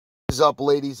What is up,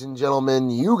 ladies and gentlemen?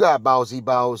 You got Bowsy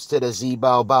Bows to the Z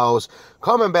Bow Bows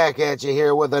coming back at you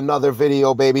here with another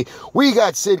video, baby. We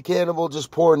got Sid Cannibal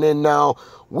just pouring in now.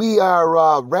 We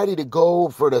are ready to go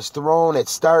for this throne. It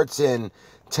starts in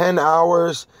 10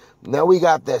 hours. Now we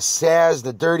got the Saz,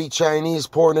 the Dirty Chinese,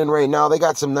 pouring in right now. They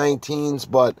got some 19s,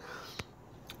 but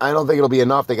I don't think it'll be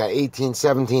enough. They got 18,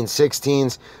 17,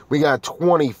 16s. We got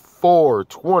 24,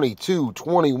 22,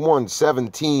 21,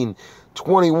 17,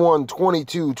 21,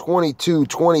 22, 22,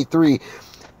 23,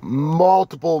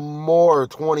 multiple more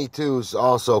 22s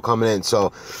also coming in.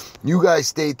 So you guys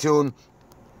stay tuned.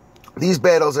 These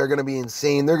battles are going to be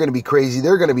insane. They're going to be crazy.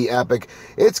 They're going to be epic.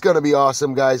 It's going to be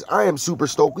awesome, guys. I am super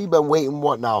stoked. We've been waiting,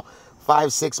 what now,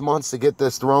 5-6 months to get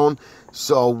this throne.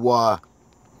 So,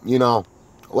 you know,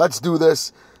 let's do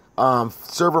this.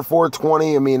 Server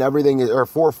 420, I mean, everything is, or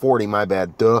 440, my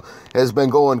bad, has been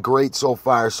going great so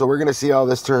far. So we're going to see how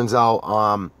this turns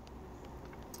out.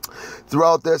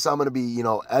 Throughout this, I'm going to be, you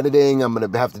know, editing. I'm going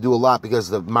to have to do a lot because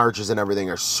the marches and everything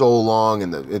are so long,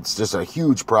 and it's just a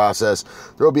huge process.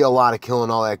 There'll be a lot of killing,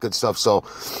 all that good stuff. So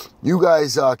you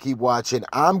guys keep watching.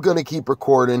 I'm going to keep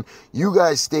recording. You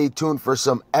guys stay tuned for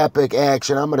some epic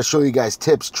action. I'm going to show you guys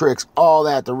tips, tricks, all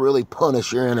that to really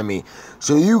punish your enemy.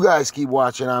 So you guys keep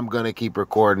watching. I'm going to keep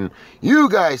recording. You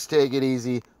guys take it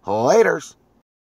easy. Laters.